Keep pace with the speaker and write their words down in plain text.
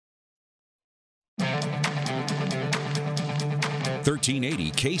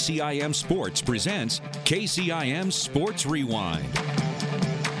1380 KCIM Sports presents KCIM Sports Rewind.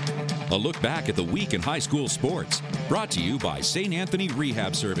 A look back at the week in high school sports, brought to you by St. Anthony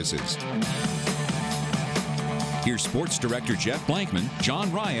Rehab Services. Here's Sports Director Jeff Blankman,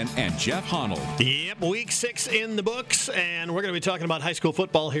 John Ryan, and Jeff Honnold. Yep, week 6 in the books, and we're going to be talking about high school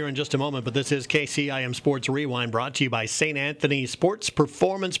football here in just a moment, but this is KCIM Sports Rewind, brought to you by St. Anthony Sports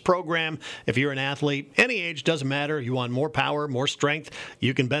Performance Program. If you're an athlete, any age, doesn't matter, you want more power, more strength,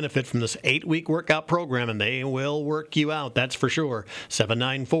 you can benefit from this 8-week workout program, and they will work you out, that's for sure.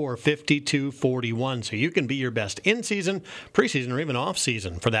 794-5241, so you can be your best in season, preseason, or even off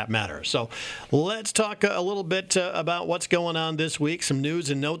season for that matter. So let's talk a little bit about what's going on this week, some news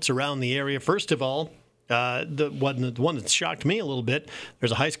and notes around the area. First of all, the one that shocked me a little bit,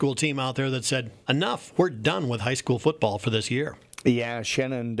 there's a high school team out there that said, enough, we're done with high school football for this year. Yeah,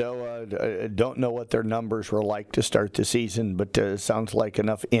 Shenandoah, don't know what their numbers were like to start the season, but sounds like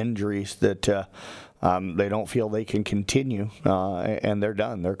enough injuries that they don't feel they can continue, and they're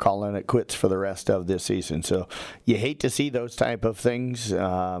done. They're calling it quits for the rest of this season. So you hate to see those type of things.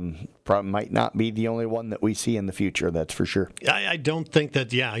 Probably might not be the only one that we see in the future, that's for sure. I don't think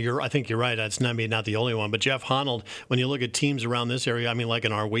that, I think you're right. That's not the only one. But Jeff Honnold, when you look at teams around this area, I mean, like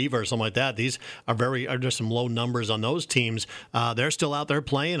in our Weaver or something like that, these are just some low numbers on those teams. They're still out there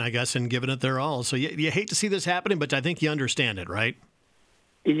playing, I guess, and giving it their all. So you hate to see this happening, but I think you understand it, right?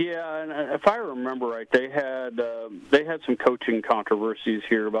 Yeah, and if I remember right, they had some coaching controversies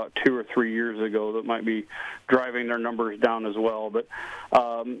here about 2 or 3 years ago that might be driving their numbers down as well. But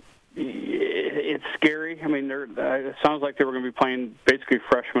it's scary. I mean, it sounds like they were going to be playing basically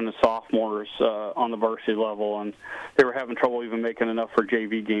freshmen and sophomores on the varsity level, and they were having trouble even making enough for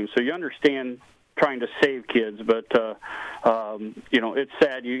JV games. So you understand trying to save kids, but it's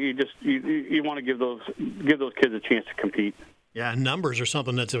sad. You want to give those kids a chance to compete. Yeah, numbers are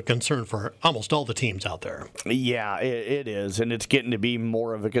something that's a concern for almost all the teams out there. Yeah, it is, and it's getting to be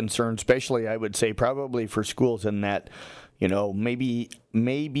more of a concern, especially, I would say, probably for schools in that, maybe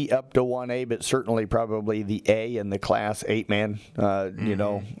up to 1A, but certainly probably the A in the Class 8-man,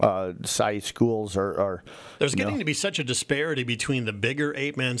 size schools are There's getting to be such a disparity between the bigger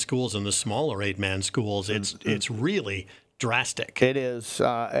 8-man schools and the smaller 8-man schools. It's really drastic. It is,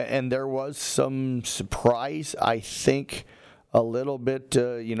 and there was some surprise, I think, a little bit,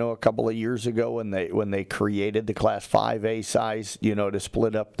 a couple of years ago when they created the Class 5A size, to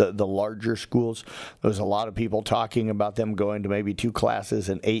split up the larger schools. There was a lot of people talking about them going to maybe 2 classes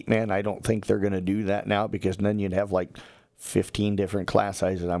and 8-man. I don't think they're going to do that now, because then you'd have like 15 different class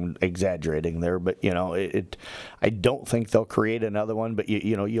sizes. I'm exaggerating there, but I don't think they'll create another one. But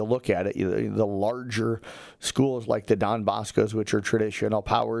you look at it, the larger schools like the Don Boscos, which are traditional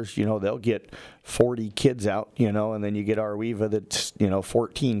powers, they'll get 40 kids out, and then you get our Weava that's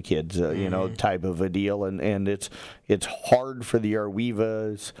 14 kids, type of a deal, and it's hard for the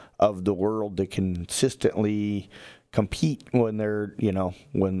Arweavas of the world to consistently compete when they're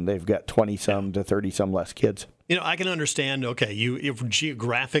when they've got 20-some to 30-some less kids. I can understand, okay, if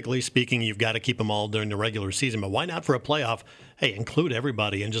geographically speaking, you've got to keep them all during the regular season, but why not for a playoff, hey, include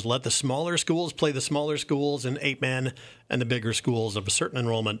everybody and just let the smaller schools play the smaller schools in 8-man and the bigger schools of a certain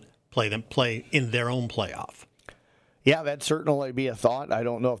enrollment play in their own playoff. Yeah, that'd certainly be a thought. I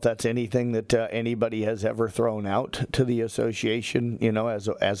don't know if that's anything that anybody has ever thrown out to the association,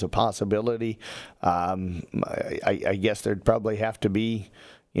 as a possibility. I guess there'd probably have to be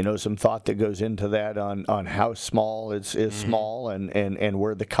some thought that goes into that on how small is small and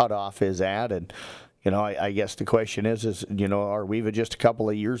where the cutoff is at. And, I guess the question is Arweava just a couple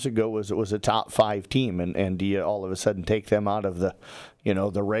of years ago was a top 5 team, and do you all of a sudden take them out of the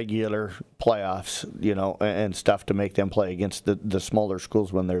regular playoffs, and stuff to make them play against the smaller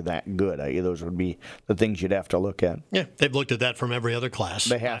schools when they're that good? Those would be the things you'd have to look at. Yeah, they've looked at that from every other class.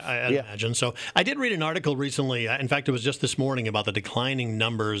 They have, I imagine. So I did read an article recently, in fact, it was just this morning, about the declining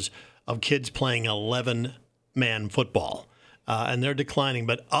numbers of kids playing 11-man football, and they're declining,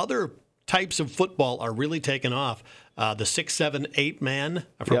 but other types of football are really taking off. The 6, 7, 8-man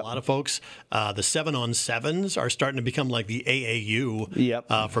for a lot of folks. The 7-on-7s are starting to become like the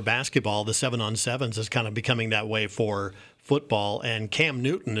AAU for basketball. The 7-on-7s is kind of becoming that way for football. And Cam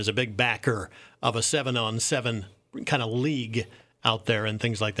Newton is a big backer of a 7-on-7 kind of league out there and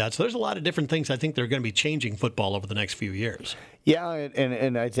things like that. So there's a lot of different things I think that are going to be changing football over the next few years. Yeah,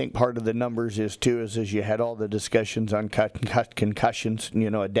 and I think part of the numbers is you had all the discussions on concussions,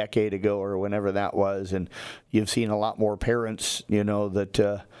 a decade ago or whenever that was, and you've seen a lot more parents,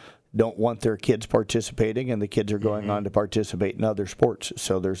 that don't want their kids participating, and the kids are going on to participate in other sports.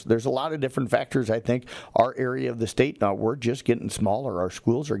 So there's a lot of different factors. I think our area of the state now, we're just getting smaller. Our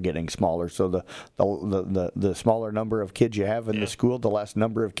schools are getting smaller. So the smaller number of kids you have in the school, the less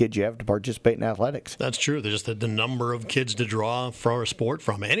number of kids you have to participate in athletics. That's true. There's just the number of kids to draw for a sport,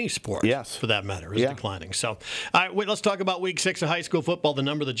 from any sport, for that matter, is declining. So, all right, let's talk about Week 6 of high school football. The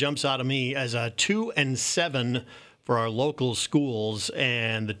number that jumps out of me as 2-7 for our local schools,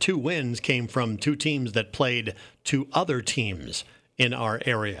 and the 2 wins came from 2 teams that played 2 other teams in our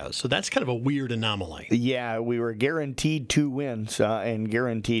area. So that's kind of a weird anomaly. Yeah, we were guaranteed 2 wins and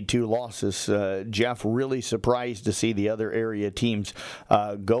guaranteed 2 losses. Jeff, really surprised to see the other area teams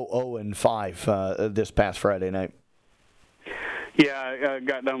go 0-5 this past Friday night. Yeah, I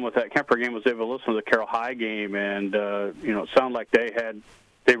got done with that Kemper game, was able to listen to the Carroll High game, and it sounded like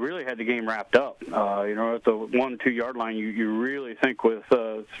they really had the game wrapped up. At the 1-2 yard line, you really think with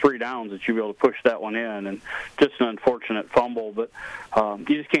 3 downs that you'd be able to push that one in, and just an unfortunate fumble. But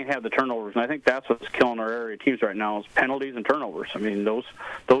you just can't have the turnovers, and I think that's what's killing our area teams right now is penalties and turnovers. I mean, those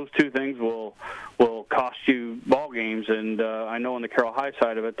 2 things will cost you ball games, and I know on the Carroll High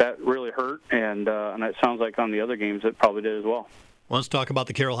side of it that really hurt, and it sounds like on the other games it probably did as well. Let's talk about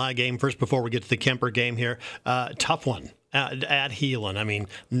the Carroll High game first before we get to the Kemper game here. Tough one at Heelan. I mean,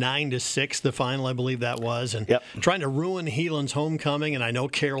 9-6 the final, I believe that was, and trying to ruin Heelan's homecoming. And I know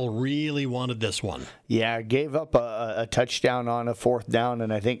Carroll really wanted this one. Yeah, gave up a touchdown on a 4th down,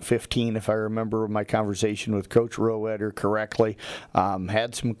 and I think 15, if I remember my conversation with Coach Roeder correctly.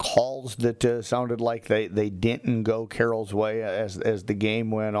 Had some calls that sounded like they didn't go Carroll's way as the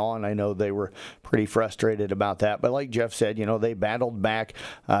game went on. I know they were pretty frustrated about that, but like Jeff said, they battled back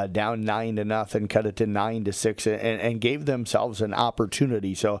down 9-0, cut it to 9-6, and gave themselves an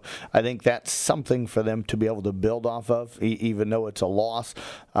opportunity. So I think that's something for them to be able to build off of, even though it's a loss.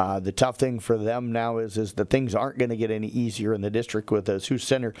 The tough thing for them now is that things aren't going to get any easier in the district with Sioux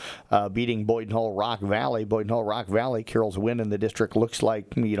Center beating Boyden Hull Rock Valley. Boyden Hull Rock Valley, Carroll's win in the district looks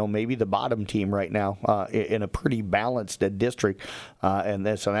like maybe the bottom team right now in a pretty balanced district,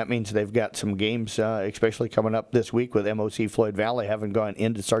 so that means they've got some games, especially coming up this week with MOC Floyd Valley having gone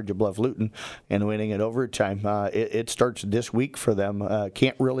into Sergeant Bluff Luton and winning in overtime. It starts this week for them.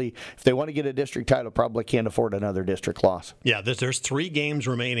 Can't really, if they want to get a district title, probably can't afford another district loss. Yeah, there's 3 games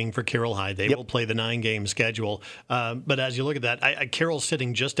remaining for Carroll High. They will play the 9-game schedule. But as you look at that, Carroll's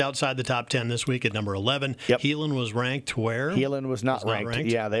sitting just outside the top 10 this week at number 11. Heelan was ranked where? Heelan was not ranked.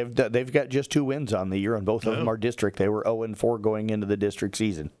 Yeah, they've got just 2 wins on the year, and both of them are district. They were 0-4 going into the district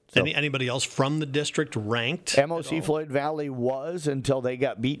season. So, anybody else from the district ranked? MOC Floyd Valley was until they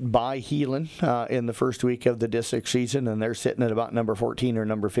got beaten by Heelan in the first week of the district season, and they're sitting at about number 14 or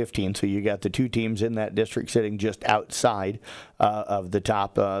number 15. So you got the 2 teams in that district sitting just outside of the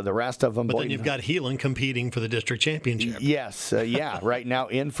top. The rest of them. But then you've got Heelan competing for the district championship. Yes, right now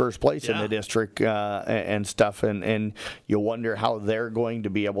in first place in the district and stuff, and you wonder how they're going to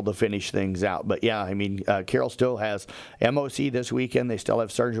be able to finish things out. But Carroll still has MOC this weekend. They still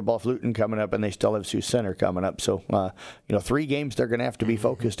have Sergeant Bluff Luton coming up, and they still have Sioux Center coming up. So, 3 games they're going to have to be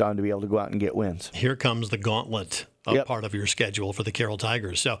focused on to be able to go out and get wins. Here comes the gauntlet part of your schedule for the Carroll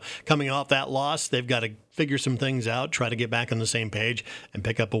Tigers. So, coming off that loss, they've got to figure some things out, try to get back on the same page, and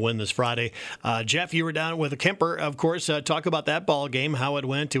pick up a win this Friday. Jeff, you were down with Kemper, of course. Talk about that ball game, how it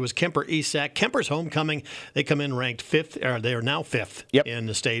went. It was Kemper-ESAC. Kemper's homecoming. They come in ranked 5th, or they are now 5th in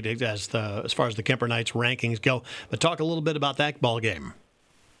the state as far as the Kemper Knights rankings go. But talk a little bit about that ball game.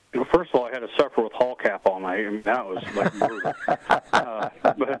 Well, first of all, I had to suffer with Hall Cap all night. I mean, that was like brutal.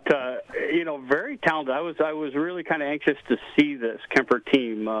 Very talented. I was really kind of anxious to see this Kemper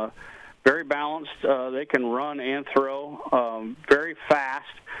team. Very balanced. They can run and throw. Very fast.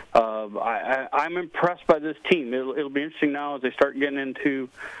 I'm impressed by this team. It'll be interesting now as they start getting into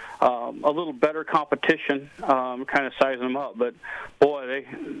a little better competition, kind of sizing them up. But boy,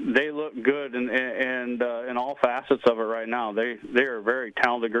 they look good in all facets of it right now. They are a very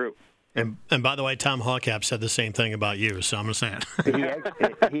talented group. And by the way, Tom Hawcap said the same thing about you, so I'm going to say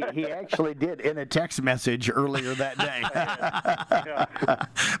it. He actually did in a text message earlier that day.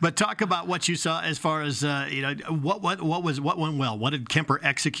 But talk about what you saw as far as what went well. What did Kemper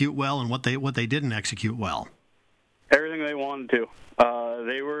execute well, and what they didn't execute well? Everything they wanted to.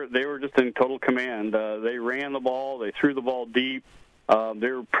 They were just in total command. They ran the ball. They threw the ball deep.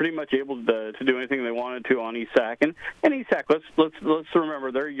 They were pretty much able to do anything they wanted to on ESAC. And ESAC, let's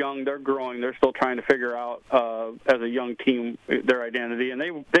remember, they're young, they're growing, they're still trying to figure out as a young team their identity.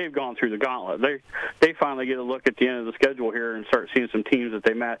 And they've gone through the gauntlet. They finally get a look at the end of the schedule here and start seeing some teams that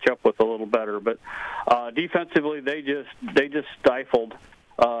they match up with a little better. But defensively, they just stifled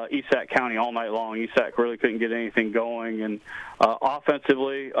Esac County all night long. Esac really couldn't get anything going. And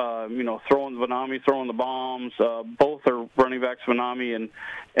offensively, throwing Vanami, throwing the bombs. Both are running backs, Vanami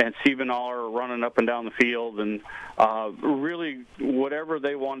and Siebenall are running up and down the field. And really, whatever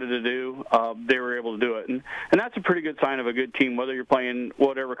they wanted to do, they were able to do it. And that's a pretty good sign of a good team, whether you're playing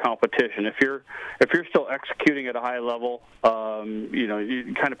whatever competition. If you're still executing at a high level,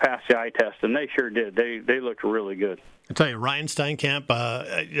 you kind of pass the eye test, and they sure did. They looked really good. I tell you, Ryan Steinkamp,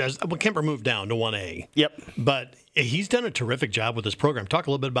 Kemper moved down to 1A. Yep. But he's done a terrific job with this program. Talk a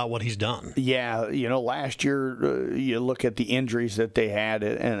little bit about what he's done. Yeah, last year, you look at the injuries that they had,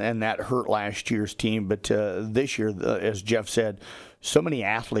 and that hurt last year's team. But this year, as Jeff said, so many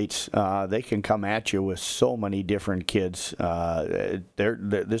athletes, they can come at you with so many different kids.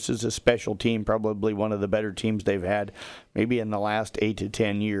 This is a special team, probably one of the better teams they've had maybe in the last 8 to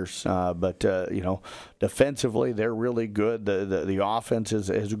 10 years. But defensively, they're really good. The offense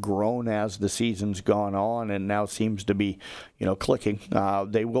has grown as the season's gone on and now seems to be, clicking.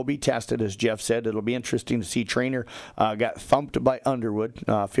 They will be tested, as Jeff said. It'll be interesting to see. Trainer got thumped by Underwood,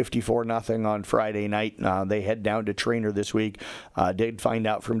 54-0 on Friday night. They head down to Trainer this week. Did find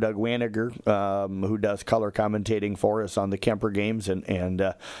out from Doug Waniger, who does color commentating for us on the Kemper games,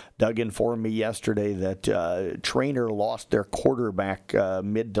 and Doug informed me yesterday that Trainer lost their quarterback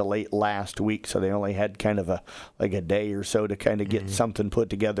mid to late last week, so they only had kind of a day or so to kind of get something put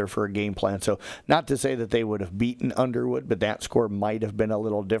together for a game plan. So not to say that they would have beaten Underwood, but that score might have been a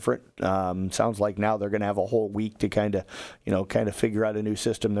little different. Sounds like now they're going to have a whole week to kind of figure out a new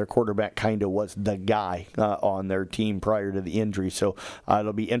system. Their quarterback kind of was the guy on their team prior to the injury. So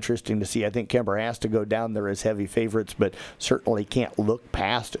it'll be interesting to see. I think Kemper has to go down there as heavy favorites, but certainly can't look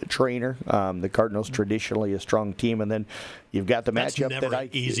past Trainer. The Cardinals traditionally a strong team, and then you've got the matchup that I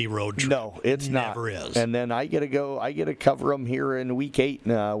easy road trip. No, it's never not. Is. And then I get to cover them here in Week 8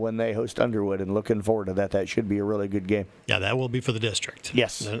 when they host Underwood, and looking forward to that. That should be a really good game. Yeah, that will be for the district.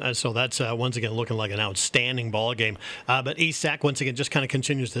 Yes. And so that's once again looking like an outstanding ball game. But Esac once again just kind of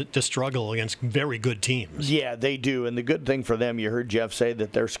continues to struggle against very good teams. Yeah, they do. And the good thing for them, you heard Jeff say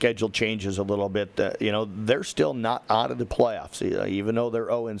that their schedule changes a little bit. They're still not out of the playoffs, even though they're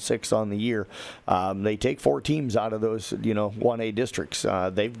 0-6 on the year. They take 4 teams out of those, 1A districts.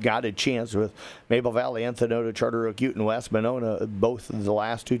 They've got a chance with Maple Valley, Enthenoda, Charter Oak Ute, and West Monona, both of the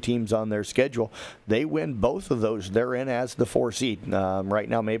last 2 teams on their schedule. They win both of those. They're in as the 4 seed. Right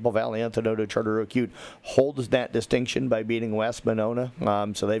now, Maple Valley, Enthenoda, Charter Oak Ute holds that distinction by beating West Monona.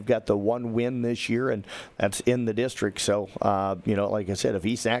 So they've got the 1 win this year, and that's in the district. So, like I said, if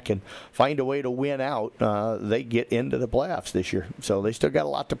Esac can find a way to win out, they get into the playoffs this year. So they still got a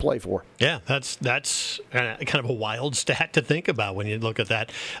lot to play for. Yeah, that's kind of a wild stat to think about when you look at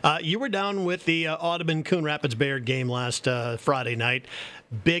that. You were down with the Audubon-Coon Rapids-Bayard game last Friday night.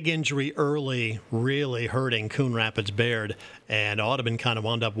 Big injury early, really hurting Coon Rapids-Bayard, and Audubon kind of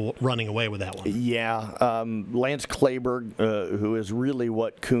wound up running away with that one. Yeah, Lance Clayberg, who is really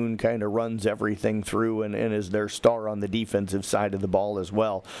what Coon kind of runs everything through and is their star on the defensive side of the ball as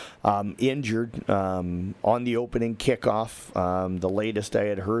well, injured on the opening kickoff. The latest I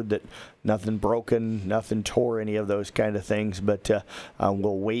had heard that nothing broken, nothing tore, any of those kind of things, but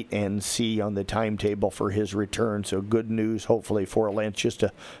we'll wait and see on the timetable for his return. So good news, hopefully, for Lance. Just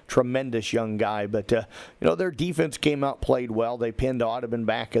a tremendous young guy. But, their defense came out, played well. They pinned Audubon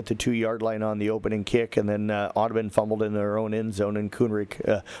back at the 2-yard line on the opening kick, and then Audubon fumbled in their own end zone, and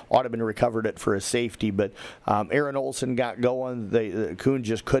Audubon recovered it for a safety. But Aaron Olson got going. Coon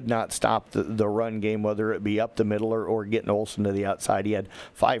just could not stop the run game, whether it be up the middle or getting Olson to the outside. He had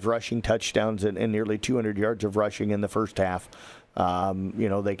 5 rushing touchdowns and nearly 200 yards of rushing in the first half.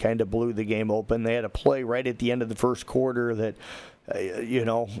 They kind of blew the game open. They had a play right at the end of the first quarter that,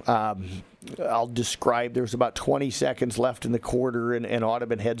 I'll describe. There's about 20 seconds left in the quarter, and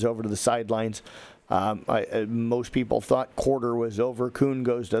Audubon heads over to the sidelines. Most people thought quarter was over. Coon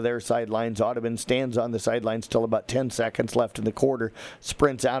goes to their sidelines. Audubon stands on the sidelines till about 10 seconds left in the quarter,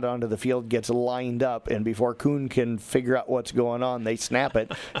 sprints out onto the field, gets lined up, and before Coon can figure out what's going on, they snap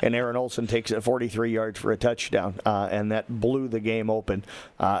it, and Aaron Olson takes it 43 yards for a touchdown, and that blew the game open.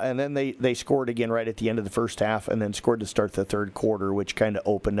 And then they scored again right at the end of the first half, and then scored to start the third quarter, which kind of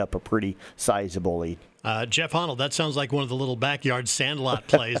opened up a pretty sizable lead. Jeff Honnold, that sounds like one of the little backyard sandlot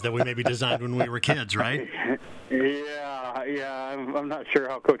plays that we maybe designed when we were kids, right? Yeah. I'm not sure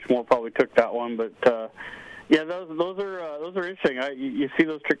how Coach Moore probably took that one, but those are interesting. You see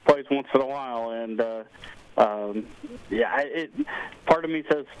those trick plays once in a while, and part of me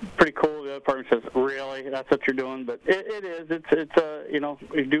says pretty cool. The other part of me says, really, that's what you're doing? But it is. It's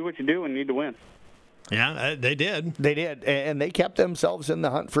you do what you do and need to win. Yeah, they did. They did, and they kept themselves in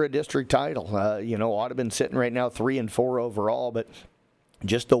the hunt for a district title. Audubon's sitting right now 3-4 overall, but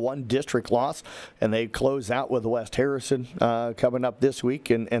just the one district loss, and they close out with West Harrison coming up this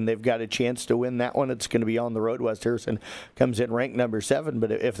week, and they've got a chance to win that one. It's going to be on the road. West Harrison comes in ranked number 7,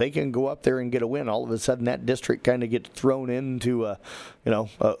 but if they can go up there and get a win, all of a sudden that district kind of gets thrown into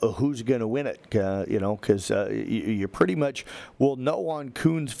who's going to win it, because you pretty much will know on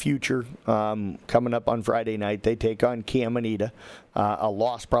Coon's future coming up on Friday night. They take on Caminita. A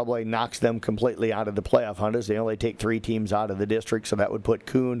loss probably knocks them completely out of the playoff hunt, as they only take 3 teams out of the district, so that would put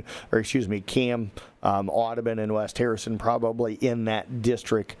Cam, Audubon, and West Harrison probably in that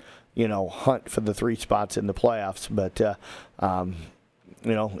district, hunt for the 3 spots in the playoffs. But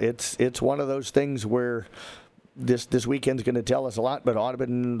it's one of those things where this weekend's going to tell us a lot. But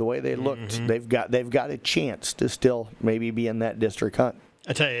Audubon, the way they looked, they've got a chance to still maybe be in that district hunt.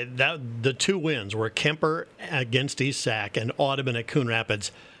 I tell you, the 2 wins were Kemper against East Sac and Audubon at Coon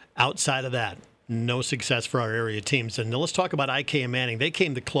Rapids. Outside of that, no success for our area teams. And let's talk about IKM Manning. They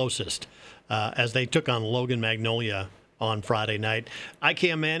came the closest as they took on Logan Magnolia on Friday night.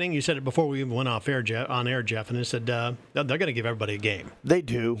 IKM Manning, you said it before we even went on air, Jeff, and they said they're going to give everybody a game. They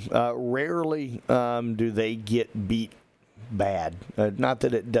do. Rarely do they get beat bad. Not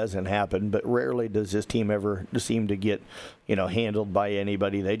that it doesn't happen, but rarely does this team ever seem to get handled by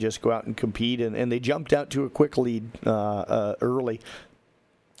anybody. They just go out and compete, and they jumped out to a quick lead early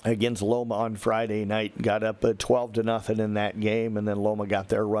against Loma on Friday night, got up 12-0 in that game, and then Loma got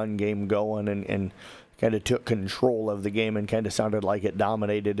their run game going and kind of took control of the game and kind of sounded like it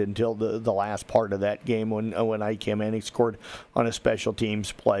dominated until the last part of that game when IKM Manning scored on a special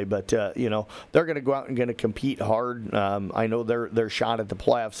teams play. But they're going to go out and going to compete hard. I know their shot at the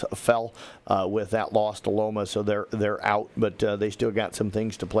playoffs fell with that loss to Loma, so they're out. But they still got some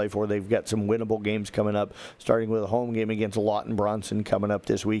things to play for. They've got some winnable games coming up, starting with a home game against Lawton Bronson coming up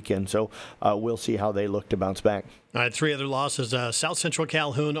this weekend. So we'll see how they look to bounce back. All right, 3 other losses, South Central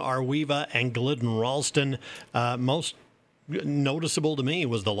Calhoun, Arweva, and Glidden Ralston. Most noticeable to me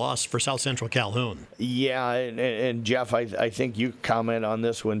was the loss for South Central Calhoun. Yeah, and Jeff, I think you comment on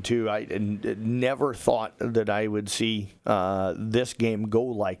this one too. I never thought that I would see this game go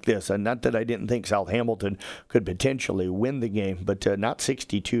like this, and not that I didn't think South Hamilton could potentially win the game, but not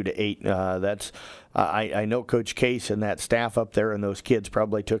 62-8. That's I know Coach Case and that staff up there and those kids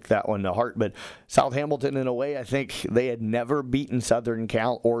probably took that one to heart, but South Hamilton, in a way, I think they had never beaten Southern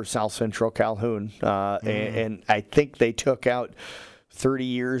Cal or South Central Calhoun, and I think they took out 30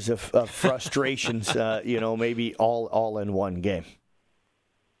 years of frustrations, maybe all in one game.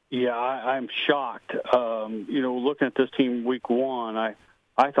 Yeah, I'm shocked. Looking at this team week 1, I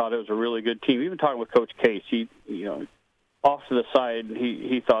thought it was a really good team. Even talking with Coach Case, he off to the side,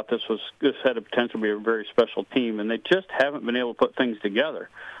 he thought this had a potential to be a very special team, and they just haven't been able to put things together.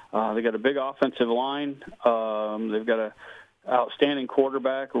 They got a big offensive line. They've got an outstanding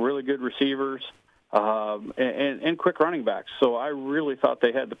quarterback, really good receivers, and quick running backs. So I really thought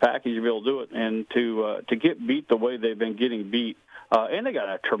they had the package to be able to do it, and to get beat the way they've been getting beat. And they got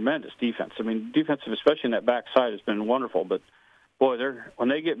a tremendous defense. I mean, defensive, especially in that backside, has been wonderful. But boy, when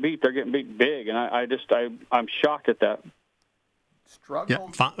they get beat, they're getting beat big, and I'm shocked at that.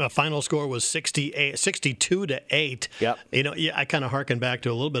 Struggled. Yeah, final score was 62-8. Yep. I kind of harken back to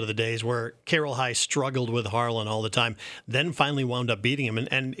a little bit of the days where Carroll High struggled with Harlan all the time, then finally wound up beating him,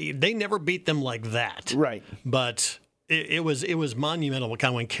 and they never beat them like that. Right. But it was monumental kind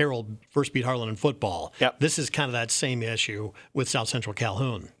of when Carroll first beat Harlan in football. Yep. This is kind of that same issue with South Central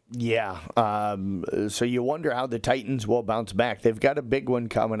Calhoun. Yeah, so you wonder how the Titans will bounce back. They've got a big one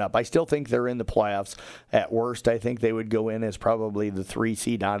coming up. I still think they're in the playoffs. At worst, I think they would go in as probably the 3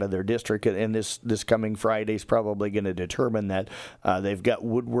 seed out of their district, and this coming Friday is probably going to determine that. They've got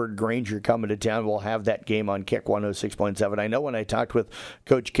Woodward Granger coming to town. We'll have that game on Kick 106.7. I know when I talked with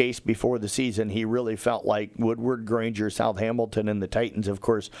Coach Case before the season, he really felt like Woodward Granger, South Hamilton, and the Titans, of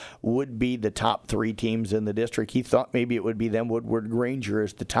course, would be the top 3 teams in the district. He thought maybe it would be them, Woodward Granger,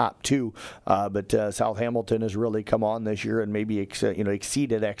 as the top 2, but South Hamilton has really come on this year and maybe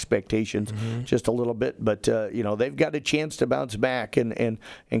exceeded expectations just a little bit. But they've got a chance to bounce back and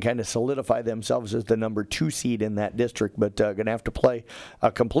kind of solidify themselves as the number 2 seed in that district. But going to have to play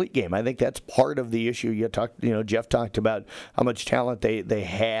a complete game. I think that's part of the issue. Jeff talked about how much talent they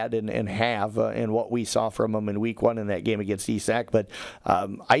had and have, and what we saw from them in week 1 in that game against ESAC. But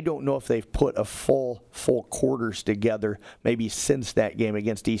I don't know if they've put a full quarters together maybe since that game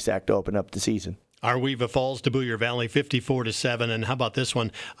against ESAC to open up the season. Arweva falls to Boyer Valley 54-7. And how about this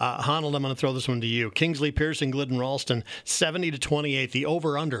one? Honnold, I'm going to throw this one to you. Kingsley Pearson, Glidden Ralston 70-28. The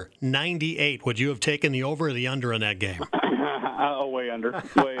over-under 98. Would you have taken the over or the under in that game? Way under.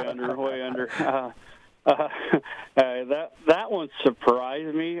 That one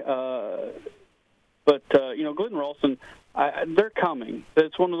surprised me. But Glidden Ralston, they're coming.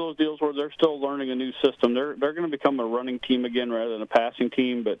 It's one of those deals where they're still learning a new system. They're going to become a running team again rather than a passing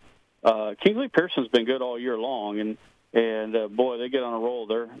team. But Kingsley Pearson's been good all year long, and boy, they get on a roll.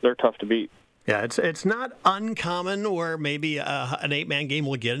 They're tough to beat. Yeah, it's not uncommon where maybe an 8-man game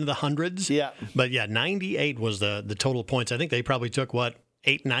will get into the hundreds. Yeah. But, 98 was the total points. I think they probably took,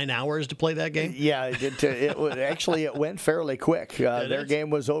 8-9 hours to play that game? Yeah, it went fairly quick. Their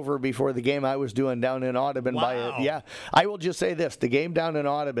game was over before the game I was doing down in Audubon. Wow. I will just say this. The game down in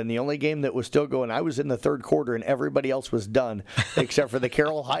Audubon, the only game that was still going, I was in the third quarter and everybody else was done except for the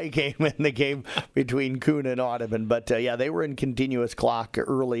Carroll High game and the game between Coon and Audubon. But, they were in continuous clock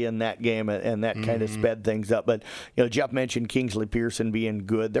early in that game, and that kind of sped things up. But, Jeff mentioned Kingsley Pearson being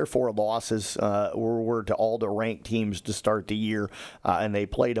good. Their 4 losses were to all the ranked teams to start the year, and they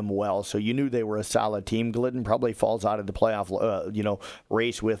played them well, so you knew they were a solid team. Glidden probably falls out of the playoff,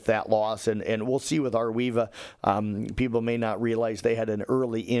 race with that loss, and we'll see with Arweva. People may not realize they had an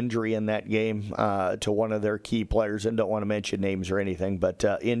early injury in that game to one of their key players, and don't want to mention names or anything, but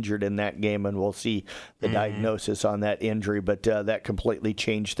injured in that game, and we'll see the diagnosis on that injury. But that completely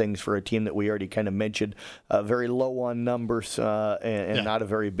changed things for a team that we already kind of mentioned, very low on numbers and not a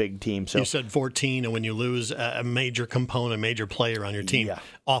very big team. So you said 14, and when you lose a major component, major player on your team,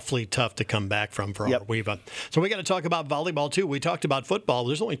 awfully tough to come back from for Arweva. So we got to talk about volleyball too. We talked about football.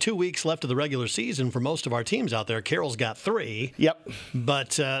 There's only 2 weeks left of the regular season for most of our teams out there. Carroll's got 3. Yep.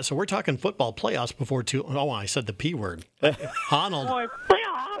 But so we're talking football playoffs before 2. Oh, I said the P word. Honnold.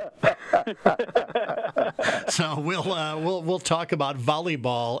 So we'll talk about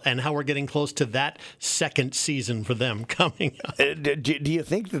volleyball and how we're getting close to that second season for them coming up. Do you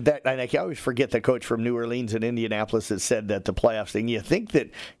think that and I always forget the coach from New Orleans and Indianapolis that said that the playoffs thing, you think that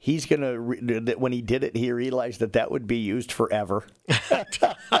he's going to, that when he did it, he realized that would be used forever?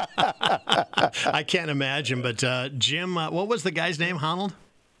 I can't imagine, but Jim, what was the guy's name, Honnold?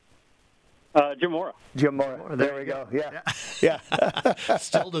 Jim Mora. Jim Mora. There we go. Yeah.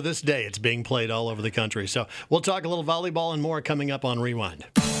 Still to this day, it's being played all over the country. So we'll talk a little volleyball and more coming up on Rewind.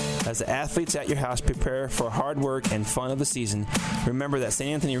 As the athletes at your house prepare for hard work and fun of the season, remember that St.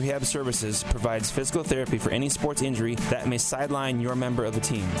 Anthony Rehab Services provides physical therapy for any sports injury that may sideline your member of the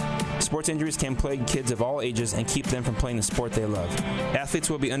team. Sports injuries can plague kids of all ages and keep them from playing the sport they love. Athletes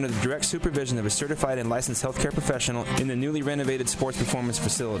will be under the direct supervision of a certified and licensed healthcare professional in the newly renovated sports performance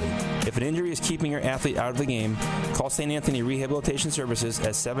facility. If an injury is keeping your athlete out of the game, call St. Anthony Rehabilitation Services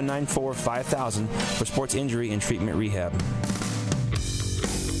at 794-5000 for sports injury and treatment rehab.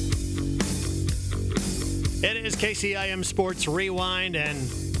 It is KCIM Sports Rewind, and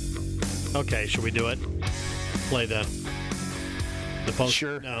okay, should we do it? Play the post?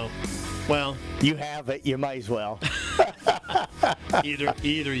 Sure. No. Well, you have it. You might as well. either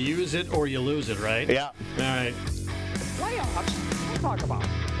use it or you lose it, right? Yeah. All right. Playoffs? We'll talk about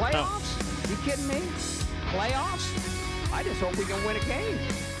playoffs. You kidding me? Playoffs? I just hope we can win a game.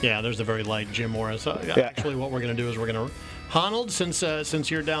 Yeah, there's a very light Jim Morris. Actually, what we're going to do is we're going to Honnold,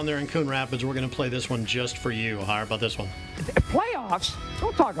 since you're down there in Coon Rapids, we're going to play this one just for you. How about this one? Playoffs?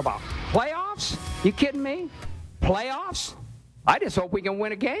 Don't talk about playoffs. You kidding me? Playoffs? I just hope we can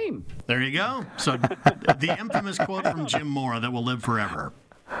win a game. There you go. So the infamous quote from Jim Mora that will live forever.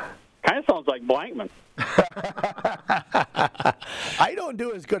 Kind of sounds like Blankman. I don't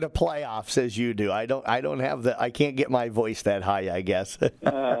do as good at playoffs as you do. I can't get my voice that high, I guess.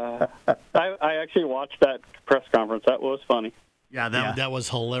 I actually watched that press conference. That was funny. Yeah, that was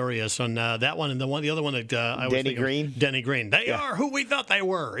hilarious. And that one and the other one that I was Denny Green. Denny Green. They are who we thought they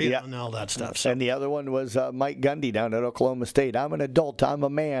were. And all that stuff. So. And the other one was Mike Gundy down at Oklahoma State. I'm an adult. I'm a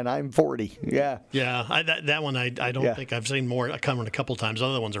man. I'm 40. Yeah. Yeah. That one I don't think I've seen more coming a couple times.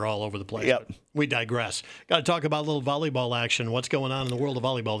 Other ones are all over the place. Yep. But we digress. Got to talk about a little volleyball action. What's going on in the world of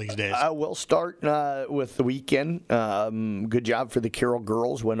volleyball these days? We'll start with the weekend. Good job for the Carroll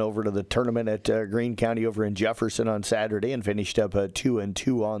girls. Went over to the tournament at Greene County over in Jefferson on Saturday and finished up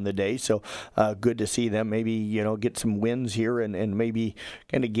 2-2 on the day. So good to see them maybe get some wins here and maybe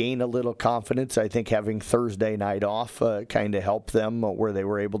kind of gain a little confidence. I think having Thursday night off kind of helped them where they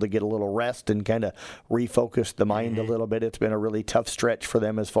were able to get a little rest and kind of refocus the mind a little bit. It's been a really tough stretch for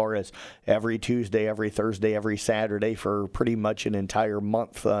them as far as every Tuesday, every Thursday, every Saturday for pretty much an entire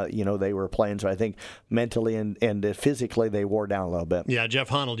month. They were playing. So I think mentally and physically they wore down a little bit. Yeah, Jeff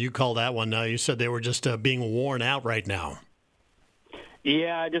Honnold, you called that one. You said they were just being worn out right now.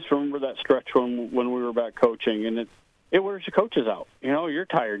 Yeah, I just remember that stretch when we were back coaching, and it wears the coaches out. You're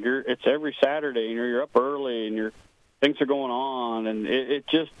tired. It's every Saturday, and you're up early, and things are going on, and it's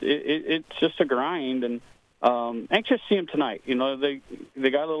just a grind. And anxious to see them tonight. They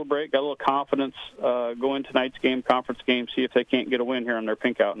got a little break, got a little confidence. Go in tonight's conference game, see if they can't get a win here on their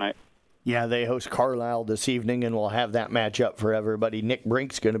pink out night. Yeah, they host Carlisle this evening, and we'll have that matchup for everybody. Nick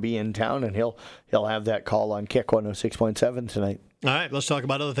Brink's going to be in town, and he'll have that call on Kick 106.7 tonight. All right, let's talk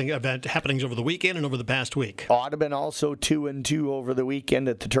about other event happenings over the weekend and over the past week. Audubon also 2-2 over the weekend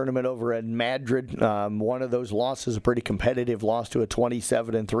at the tournament over at Madrid. One of those losses, a pretty competitive loss to a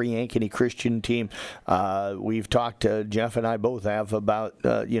 27-3 Ankeny Christian team. We've talked, Jeff and I both have, about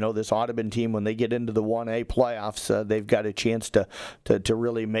this Audubon team. When they get into the 1A playoffs, they've got a chance to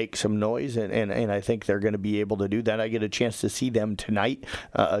really make some noise, and I think they're going to be able to do that. I get a chance to see them tonight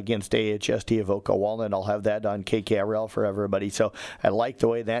against AHST Avoca Walnut. I'll have that on KKRL for everybody. So I like the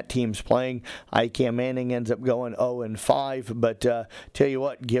way that team's playing. ICAM Manning ends up going 0-5, but tell you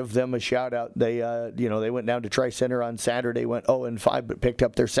what, give them a shout out. They went down to Tri-Center on Saturday, went 0-5, but picked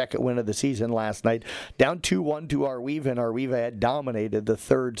up their second win of the season last night. Down 2-1 to Arweva, and Arweva had dominated the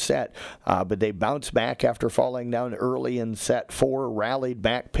third set, but they bounced back after falling down early in set 4, rallied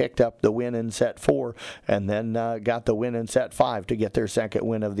back, picked up the win in set 4, and then got the win in set 5 to get their second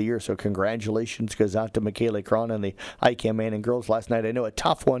win of the year. So congratulations goes out to Michaela Cron and the ICAM Manning girls last night. I know a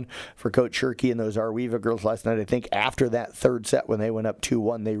tough one for Coach Shirkey and those Arweva girls last night. I think after that third set when they went up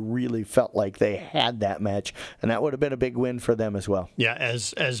 2-1, they really felt like they had that match, and that would have been a big win for them as well. Yeah,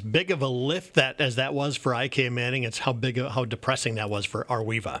 as big of a lift as that was for ICAM Manning, it's how depressing that was for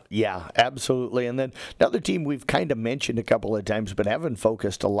Arweva. Yeah, absolutely. And then another team we've kind of mentioned a couple of times but haven't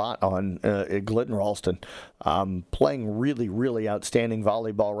focused a lot on, Glidden Ralston, playing really, really outstanding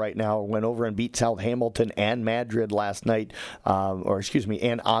volleyball right now. Went over and beat South Hamilton and Madrid last night.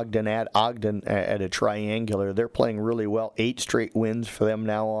 And Ogden at a triangular. They're playing really well. 8 straight wins for them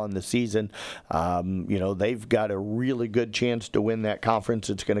now on the season. They've got a really good chance to win that conference.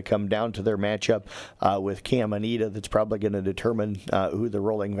 It's going to come down to their matchup with Cam Anita. That's probably going to determine who the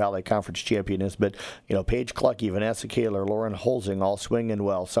Rolling Valley Conference champion is. But, Paige Clucky, Vanessa Kaler, Lauren Holzing, all swinging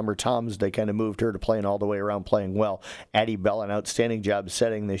well. Summer Toms, they kind of moved her to playing all the way around, playing well. Addie Bell, an outstanding job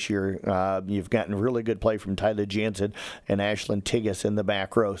setting this year. You've gotten really good play from Tyler Jansen and Ashlyn Tigas in the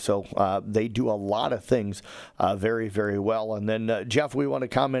back row. So they do a lot of things very, very well. And then, Jeff, we want to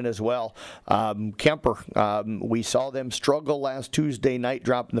comment as well. Kemper, we saw them struggle last Tuesday night,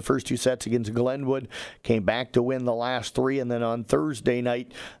 dropping the first 2 sets against Glenwood, came back to win the last 3, and then on Thursday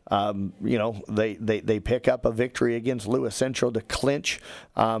night, they pick up a victory against Lewis Central to clinch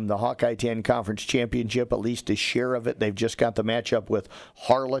the Hawkeye 10 Conference Championship, at least a share of it. They've just got the matchup with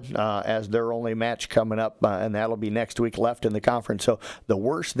Harlan as their only match coming up, and that'll be next week left in the conference. So the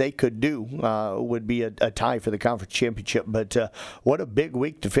worst they could do would be a tie for the conference championship. But what a big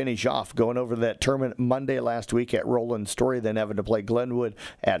week to finish off, going over that tournament Monday last week at Roland Story, then having to play Glenwood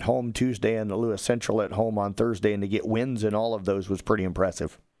at home Tuesday and Lewis Central at home on Thursday, and to get wins in all of those was pretty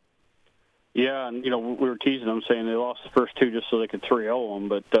impressive. Yeah, and, we were teasing them, saying they lost the first 2 just so they could 3-0 them.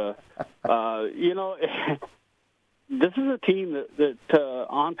 But, this is a team that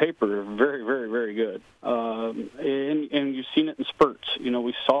on paper, are very, very, very good. And you've seen it in spurts.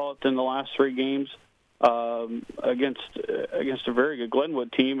 We saw it in the last 3 games against a very good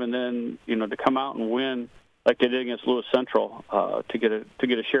Glenwood team, and then, to come out and win like they did against Lewis Central to get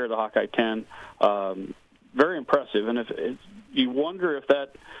a share of the Hawkeye 10. Very impressive. And if you wonder if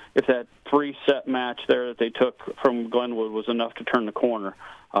that 3-set match there that they took from Glenwood was enough to turn the corner.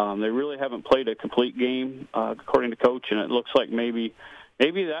 They really haven't played a complete game, according to Coach, and it looks like maybe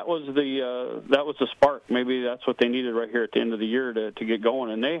that was the spark. Maybe that's what they needed right here at the end of the year to get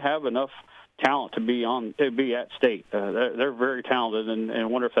going. And they have enough talent to be at state. They're very talented, and I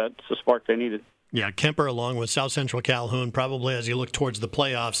wonder if that's the spark they needed. Yeah, Kemper, along with South Central Calhoun, probably as you look towards the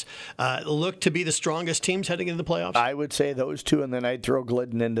playoffs, look to be the strongest teams heading into the playoffs? I would say those two, and then I'd throw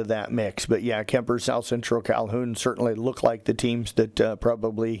Glidden into that mix. But yeah, Kemper, South Central Calhoun certainly look like the teams that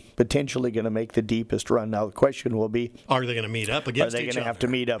probably potentially going to make the deepest run. Now, the question will be, are they going to meet up against each other? Are they going to have to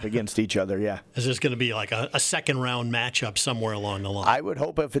meet up against each other, yeah. Is this going to be like a second-round matchup somewhere along the line? I would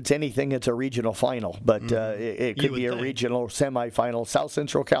hope if it's anything, it's a regional final. But it could be a regional semifinal. South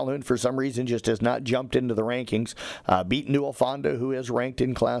Central Calhoun, for some reason, just has has not jumped into the rankings. Beat Newell Fonda, who is ranked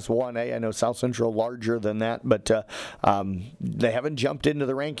in Class 1A. I know South Central larger than that, but they haven't jumped into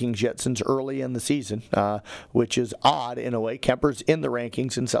the rankings yet since early in the season, which is odd in a way. Kemper's in the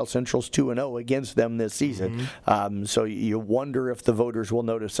rankings, and South Central's 2-0 against them this season. So you wonder if the voters will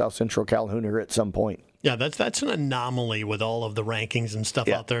notice South Central Calhoun at some point. Yeah, that's an anomaly with all of the rankings and stuff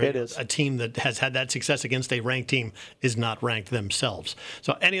out there. It is. A team that has had that success against a ranked team is not ranked themselves.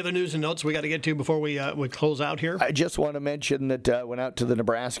 So any other news and notes we got to get to before we close out here? I just want to mention that went out to the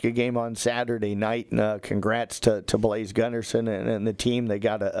Nebraska game on Saturday night. And, congrats to Blaze Gunnarsson and the team. They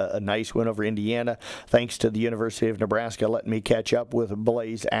got a nice win over Indiana. Thanks to the University of Nebraska letting me catch up with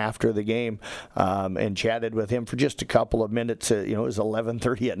Blaze after the game and chatted with him for just a couple of minutes. It was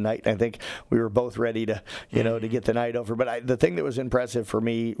 11:30 at night. I think we were both ready to get the night over. But the thing that was impressive for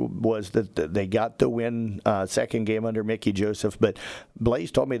me was that they got the win second game under Mickey Joseph. But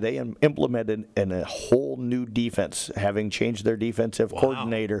Blaze told me they implemented a whole new defense, having changed their defensive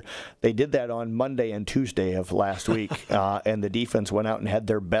coordinator. They did that on Monday and Tuesday of last week, and the defense went out and had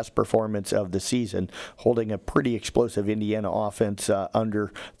their best performance of the season, holding a pretty explosive Indiana offense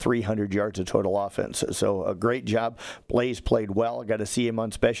under 300 yards of total offense. So a great job. Blaze played well. Got to see him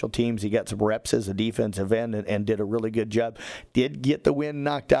on special teams. He got some reps as a defensive end and did a really good job. Did get the wind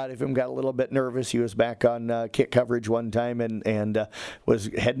knocked out of him, got a little bit nervous. He was back on kick coverage one time and was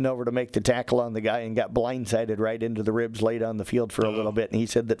heading over to make the tackle on the guy and got blindsided right into the ribs, laid on the field for a little bit. And he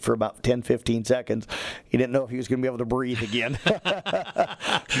said that for about 10, 15 seconds, he didn't know if he was going to be able to breathe again.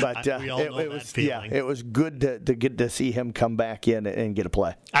 But it was good to get to see him come back in and get a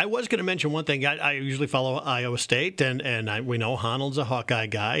play. I was going to mention one thing. I usually follow Iowa State, and we know Honnold's a Hawkeye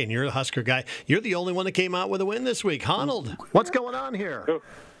guy, and you're a Husker guy. You're the only one that came out with a win this week. Honnold, what's going on here?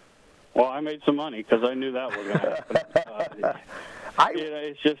 Well, I made some money because I knew that was going to happen.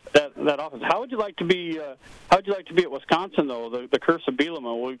 It's just that offense. How would you like to be? How would you like to be at Wisconsin though? The curse of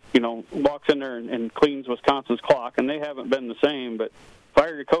Bielema, walks in there and cleans Wisconsin's clock, and they haven't been the same. But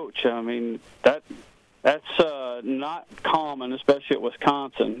fire your coach. I mean that's not common, especially at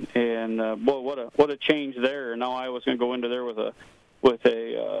Wisconsin. And boy, what a change there. Now Iowa's going to go into there with a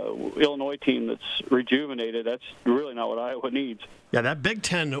Illinois team that's rejuvenated. That's really not what Iowa needs. Yeah, that Big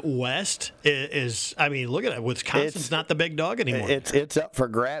Ten West is I mean, look at it. Wisconsin's not the big dog anymore. It's up for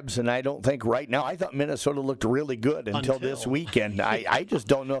grabs, and I don't think right now. I thought Minnesota looked really good until this weekend. I just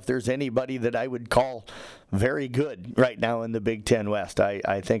don't know if there's anybody that I would call very good right now in the Big Ten West.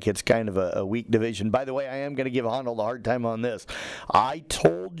 I think it's kind of a weak division. By the way, I am going to give Honnold a hard time on this. I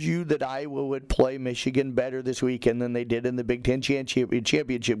told you that Iowa would play Michigan better this weekend than they did in the Big Ten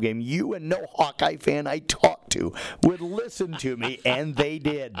championship game. You and no Hawkeye fan I talked to would listen to me, and they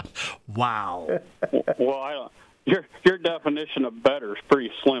did. Wow. Well, your definition of better is pretty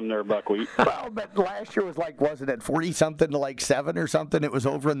slim there, Buckwheat. Well, but last year was wasn't it 40-something to 7 or something? It was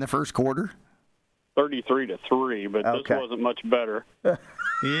over in the first quarter. 33-3, but This wasn't much better.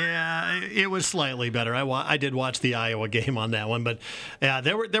 Yeah, it was slightly better. I did watch the Iowa game on that one, but yeah,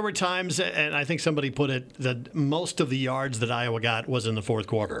 there were times, and I think somebody put it that most of the yards that Iowa got was in the fourth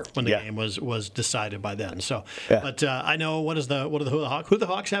quarter when the game was decided by then. So, but I know who the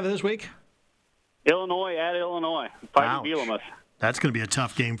Hawks have this week? Illinois at Illinois, fighting Bielema. That's going to be a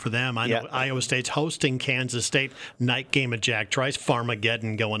tough game for them. I know Iowa State's hosting Kansas State. Night game at Jack Trice.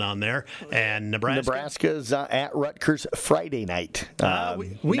 Farmageddon going on there. And Nebraska's at Rutgers Friday night.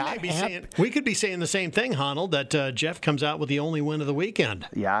 We could be saying the same thing, Honnold, that Jeff comes out with the only win of the weekend.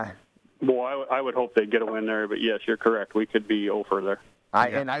 Yeah. Boy, I would hope they'd get a win there, but yes, you're correct. We could be over there.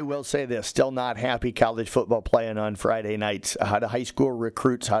 And I will say this, still not happy college football playing on Friday nights. How do high school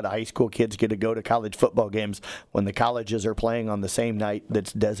recruits, how do high school kids get to go to college football games when the colleges are playing on the same night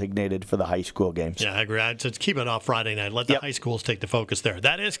that's designated for the high school games? Yeah, I agree. So keep it off Friday night. Let the high schools take the focus there.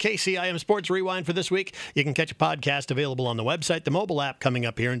 That is KCIM Sports Rewind for this week. You can catch a podcast available on the website, the mobile app, coming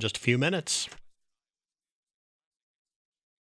up here in just a few minutes.